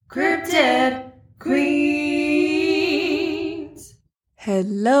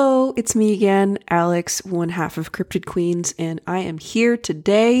Hello, it's me again, Alyx, one half of Cryptid Queens, and I am here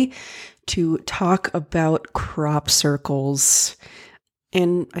today to talk about crop circles.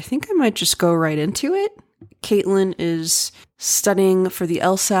 And I think I might just go right into it. Caitlin is studying for the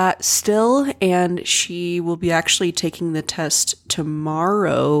LSAT still, and she will be actually taking the test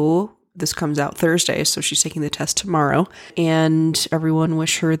tomorrow. This comes out Thursday, so she's taking the test tomorrow. And everyone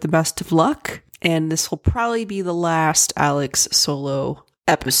wish her the best of luck. And this will probably be the last Alyx solo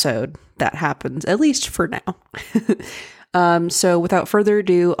episode that happens, at least for now. So without further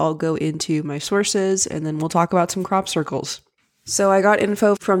ado, I'll go into my sources and then we'll talk about some crop circles. So I got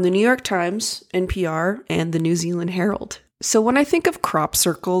info from the New York Times, NPR, and the New Zealand Herald. So when I think of crop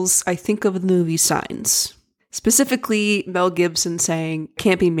circles, I think of the movie Signs. Specifically, Mel Gibson saying,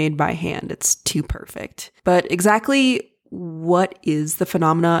 "Can't be made by hand, it's too perfect." But exactly what is the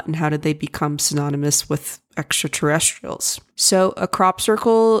phenomena and how did they become synonymous with extraterrestrials? So a crop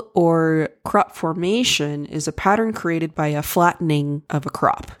circle or crop formation is a pattern created by a flattening of a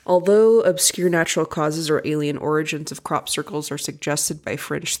crop. Although obscure natural causes or alien origins of crop circles are suggested by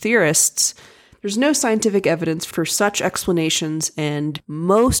fringe theorists, there's no scientific evidence for such explanations, and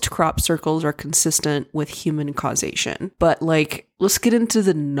most crop circles are consistent with human causation. But let's get into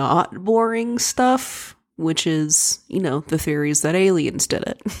the not boring stuff, which is, the theories that aliens did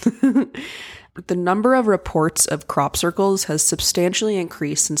it. The number of reports of crop circles has substantially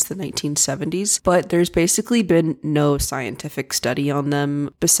increased since the 1970s, but there's basically been no scientific study on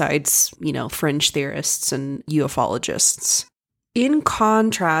them besides, fringe theorists and ufologists. In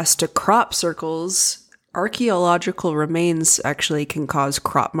contrast to crop circles, archaeological remains actually can cause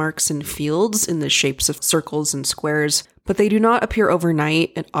crop marks in fields in the shapes of circles and squares, but they do not appear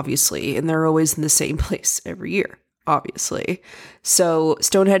overnight, and they're always in the same place every year, obviously. So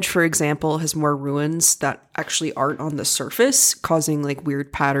Stonehenge, for example, has more ruins that actually aren't on the surface, causing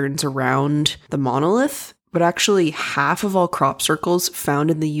weird patterns around the monolith. But actually, half of all crop circles found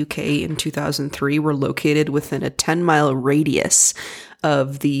in the UK in 2003 were located within a 10-mile radius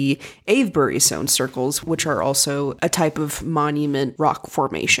of the Avebury stone circles, which are also a type of monument rock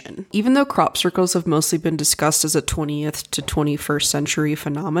formation. Even though crop circles have mostly been discussed as a 20th to 21st century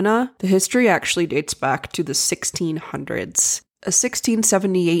phenomena, the history actually dates back to the 1600s. A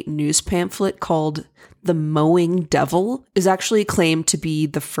 1678 news pamphlet called The Mowing Devil is actually claimed to be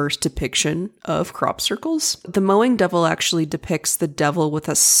the first depiction of crop circles. The Mowing Devil actually depicts the devil with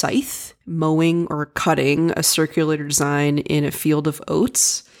a scythe, mowing or cutting a circular design in a field of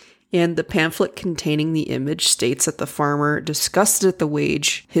oats. And the pamphlet containing the image states that the farmer, disgusted at the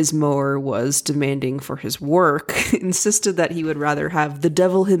wage his mower was demanding for his work, insisted that he would rather have the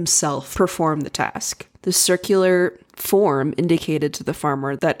devil himself perform the task. The circular form indicated to the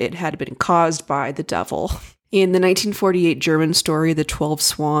farmer that it had been caused by the devil. In the 1948 German story, The 12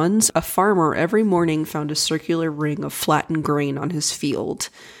 Swans, a farmer every morning found a circular ring of flattened grain on his field.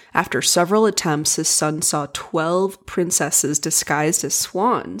 After several attempts, his son saw 12 princesses disguised as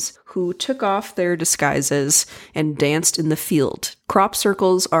swans, who took off their disguises and danced in the field. Crop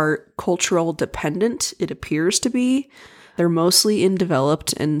circles are cultural dependent, it appears to be. They're mostly in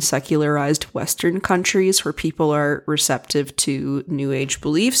developed and secularized Western countries where people are receptive to New Age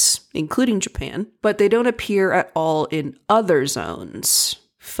beliefs, including Japan, but they don't appear at all in other zones.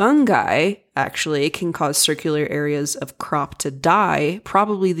 Fungi, actually, can cause circular areas of crop to die,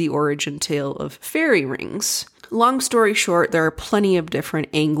 probably the origin tale of fairy rings. Long story short, there are plenty of different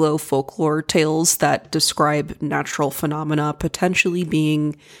Anglo folklore tales that describe natural phenomena potentially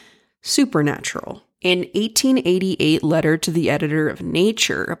being supernatural. An 1888 letter to the editor of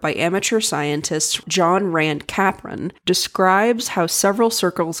Nature by amateur scientist John Rand Capron describes how several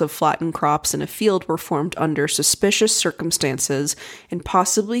circles of flattened crops in a field were formed under suspicious circumstances and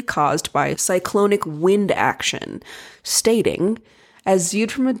possibly caused by cyclonic wind action, stating, "As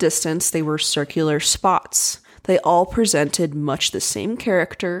viewed from a distance, they were circular spots. They all presented much the same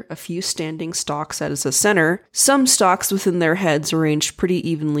character, a few standing stalks as a center, some stalks within their heads arranged pretty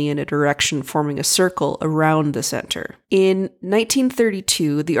evenly in a direction forming a circle around the center." In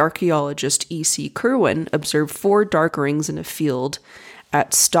 1932, the archaeologist E.C. Kirwan observed 4 dark rings in a field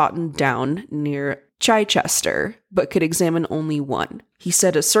at Stoughton Down near Chichester, but could examine only one. He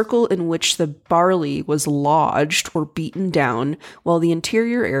said a circle in which the barley was lodged or beaten down, while the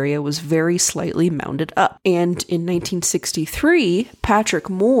interior area was very slightly mounded up. And in 1963,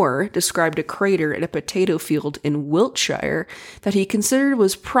 Patrick Moore described a crater in a potato field in Wiltshire that he considered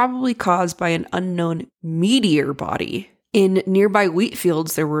was probably caused by an unknown meteor body. In nearby wheat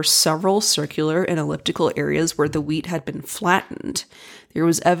fields, there were several circular and elliptical areas where the wheat had been flattened. There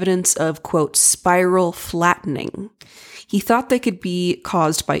was evidence of, quote, spiral flattening. He thought they could be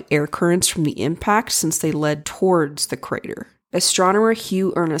caused by air currents from the impact since they led towards the crater. Astronomer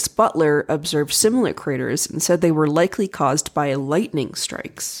Hugh Ernest Butler observed similar craters and said they were likely caused by lightning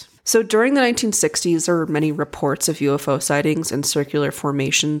strikes. So during the 1960s, there were many reports of UFO sightings and circular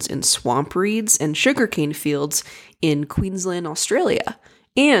formations in swamp reeds and sugarcane fields in Queensland, Australia,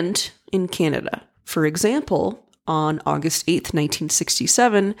 and in Canada. For example, on August 8,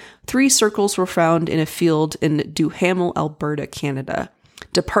 1967, 3 circles were found in a field in Duhamel, Alberta, Canada.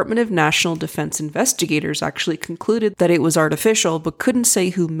 Department of National Defense investigators actually concluded that it was artificial, but couldn't say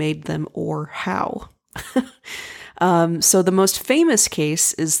who made them or how. So the most famous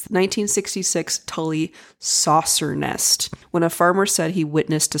case is the 1966 Tully saucer nest, when a farmer said he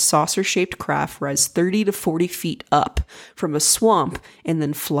witnessed a saucer-shaped craft rise 30 to 40 feet up from a swamp and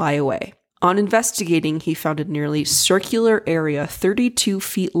then fly away. On investigating, he found a nearly circular area 32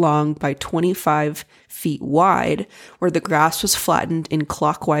 feet long by 25 feet wide, where the grass was flattened in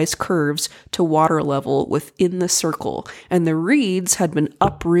clockwise curves to water level within the circle, and the reeds had been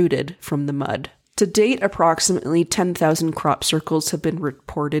uprooted from the mud. To date, approximately 10,000 crop circles have been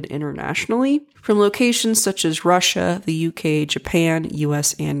reported internationally from locations such as Russia, the UK, Japan,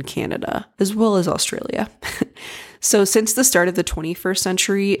 US, and Canada, as well as Australia. So since the start of the 21st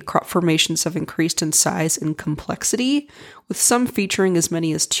century, crop formations have increased in size and complexity, with some featuring as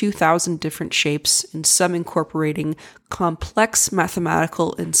many as 2,000 different shapes and some incorporating complex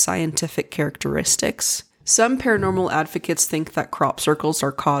mathematical and scientific characteristics. Some paranormal advocates think that crop circles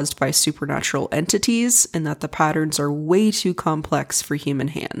are caused by supernatural entities and that the patterns are way too complex for human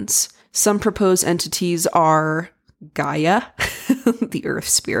hands. Some proposed entities are Gaia, the earth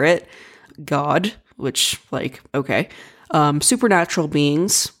spirit, God, which, supernatural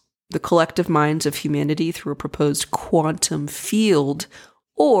beings, the collective minds of humanity through a proposed quantum field,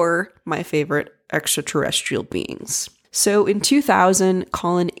 or, my favorite, extraterrestrial beings. So in 2000,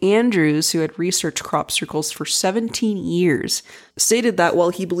 Colin Andrews, who had researched crop circles for 17 years, stated that while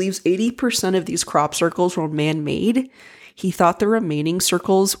he believes 80% of these crop circles were man-made, he thought the remaining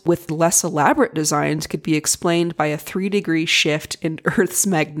circles with less elaborate designs could be explained by a 3-degree shift in Earth's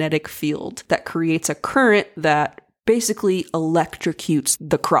magnetic field that creates a current that basically electrocutes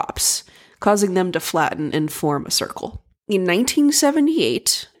the crops, causing them to flatten and form a circle. In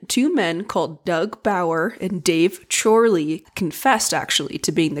 1978, 2 men called Doug Bauer and Dave Chorley confessed actually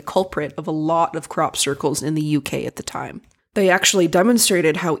to being the culprit of a lot of crop circles in the UK at the time. They actually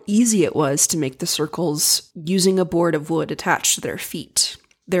demonstrated how easy it was to make the circles using a board of wood attached to their feet.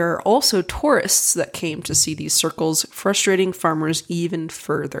 There are also tourists that came to see these circles, frustrating farmers even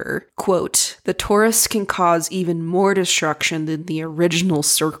further. Quote, "The tourists can cause even more destruction than the original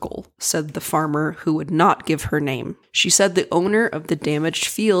circle," said the farmer who would not give her name. She said the owner of the damaged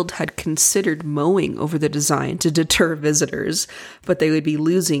field had considered mowing over the design to deter visitors, but they would be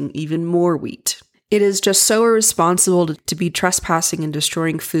losing even more wheat. "It is just so irresponsible to be trespassing and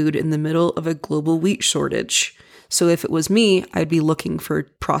destroying food in the middle of a global wheat shortage. So if it was me, I'd be looking for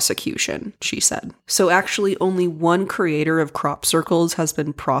prosecution," she said. So actually only one creator of crop circles has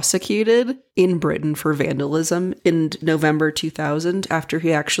been prosecuted in Britain for vandalism in November 2000 after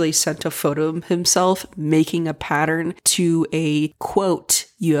he actually sent a photo of himself making a pattern to a, quote,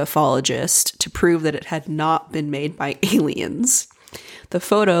 ufologist to prove that it had not been made by aliens. The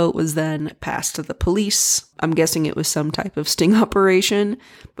photo was then passed to the police. I'm guessing it was some type of sting operation.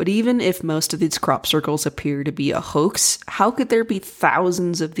 But even if most of these crop circles appear to be a hoax, how could there be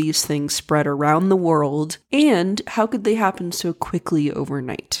thousands of these things spread around the world? And how could they happen so quickly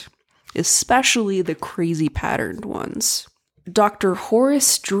overnight? Especially the crazy patterned ones. Dr.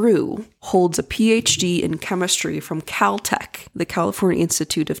 Horace Drew holds a PhD in chemistry from Caltech, the California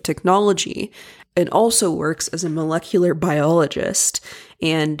Institute of Technology, and also works as a molecular biologist,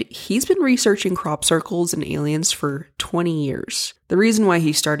 and he's been researching crop circles and aliens for 20 years. The reason why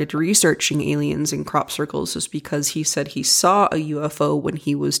he started researching aliens and crop circles is because he said he saw a UFO when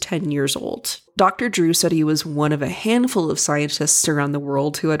he was 10 years old. Dr. Drew said he was one of a handful of scientists around the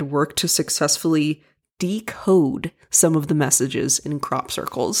world who had worked to successfully decode some of the messages in crop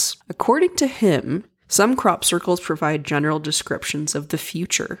circles. According to him, some crop circles provide general descriptions of the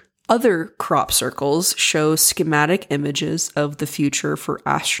future. Other crop circles show schematic images of the future for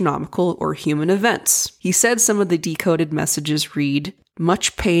astronomical or human events. He said some of the decoded messages read,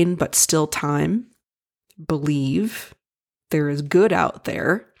 "Much pain but still time," "Believe," "There is good out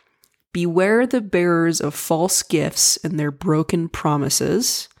there," "Beware the bearers of false gifts and their broken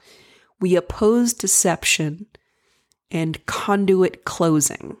promises," "We oppose deception," and "Conduit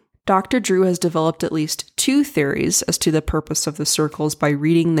closing." Dr. Drew has developed at least 2 theories as to the purpose of the circles by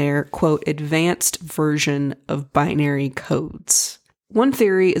reading their, quote, advanced version of binary codes. One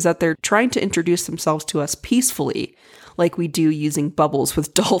theory is that they're trying to introduce themselves to us peacefully, like we do using bubbles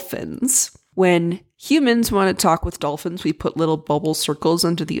with dolphins. When humans want to talk with dolphins, we put little bubble circles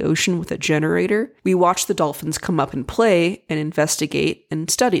under the ocean with a generator. We watch the dolphins come up and play and investigate and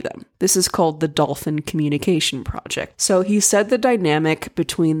study them. This is called the Dolphin Communication Project. So he said the dynamic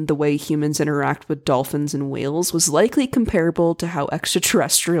between the way humans interact with dolphins and whales was likely comparable to how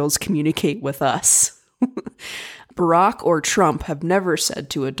extraterrestrials communicate with us. Barack or Trump have never said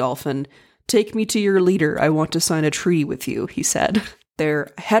to a dolphin, "Take me to your leader, I want to sign a treaty with you," he said.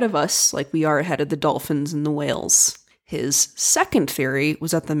 They're ahead of us like we are ahead of the dolphins and the whales. His second theory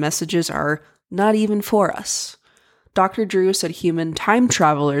was that the messages are not even for us. Dr. Drew said human time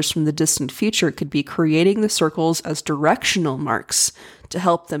travelers from the distant future could be creating the circles as directional marks to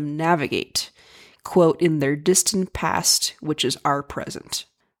help them navigate, quote, in their distant past, which is our present.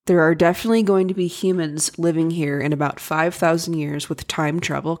 There are definitely going to be humans living here in about 5,000 years with time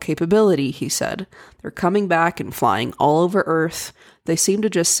travel capability, he said. They're coming back and flying all over Earth. They seem to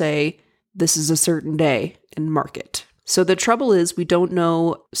just say, this is a certain day, and mark it. So the trouble is we don't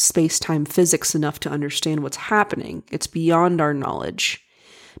know space-time physics enough to understand what's happening. It's beyond our knowledge.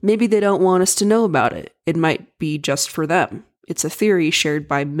 Maybe they don't want us to know about it. It might be just for them. It's a theory shared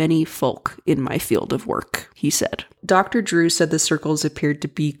by many folk in my field of work, he said. Dr. Drew said the circles appeared to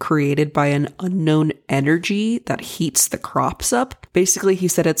be created by an unknown energy that heats the crops up. Basically, he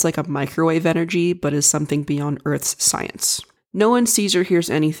said it's like a microwave energy, but is something beyond Earth's science. No one sees or hears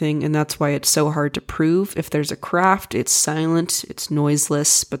anything, and that's why it's so hard to prove. If there's a craft, it's silent, it's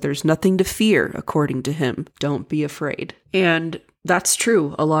noiseless, but there's nothing to fear, according to him. Don't be afraid. And that's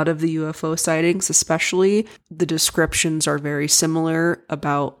true. A lot of the UFO sightings, especially, the descriptions are very similar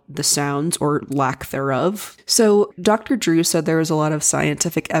about the sounds or lack thereof. So Dr. Drew said there was a lot of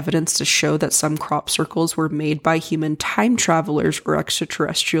scientific evidence to show that some crop circles were made by human time travelers or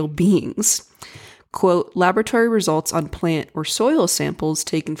extraterrestrial beings. Quote, laboratory results on plant or soil samples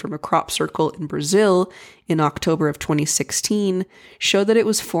taken from a crop circle in Brazil in October of 2016 show that it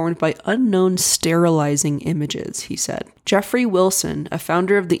was formed by unknown sterilizing images, he said. Jeffrey Wilson, a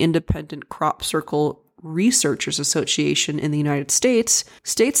founder of the Independent Crop Circle Researchers Association in the United States,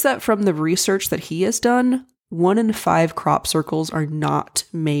 states that from the research that he has done, 1 in 5 crop circles are not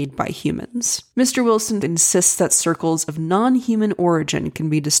made by humans. Mr. Wilson insists that circles of non-human origin can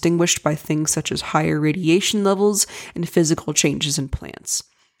be distinguished by things such as higher radiation levels and physical changes in plants,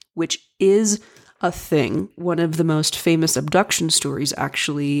 which is a thing. One of the most famous abduction stories,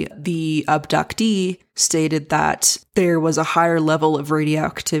 actually, the abductee stated that there was a higher level of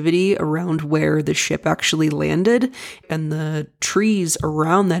radioactivity around where the ship actually landed, and the trees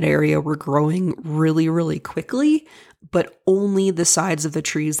around that area were growing really, really quickly, but only the sides of the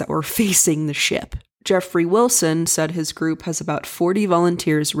trees that were facing the ship. Jeffrey Wilson said his group has about 40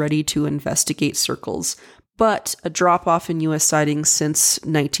 volunteers ready to investigate circles, but a drop-off in U.S. sightings since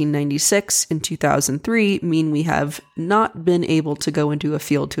 1996 and 2003 mean we have not been able to go into a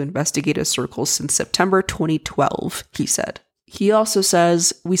field to investigate a circle since September 2012, he said. He also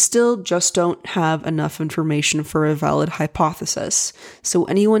says, we still just don't have enough information for a valid hypothesis, so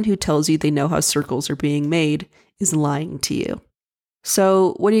anyone who tells you they know how circles are being made is lying to you.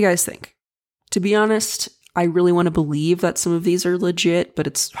 So, what do you guys think? To be honest, I really want to believe that some of these are legit, but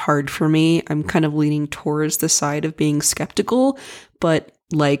it's hard for me. I'm kind of leaning towards the side of being skeptical, but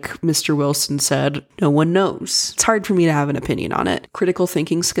like Mr. Wilson said, no one knows. It's hard for me to have an opinion on it. Critical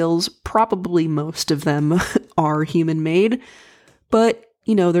thinking skills, probably most of them are human-made, but,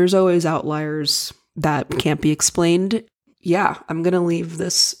 you know, there's always outliers that can't be explained. Yeah, I'm going to leave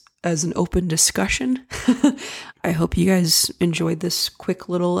this as an open discussion. I hope you guys enjoyed this quick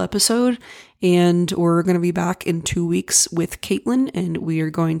little episode, and we're going to be back in 2 weeks with Caitlin, and we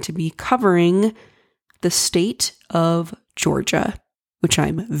are going to be covering the state of Georgia, which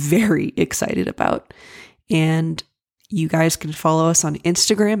I'm very excited about. And you guys can follow us on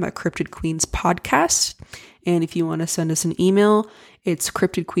Instagram at Cryptid Queens Podcast. And if you want to send us an email, it's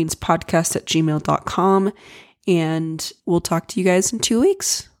cryptidqueenspodcast@gmail.com. And we'll talk to you guys in 2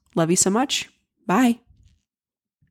 weeks. Love you so much. Bye.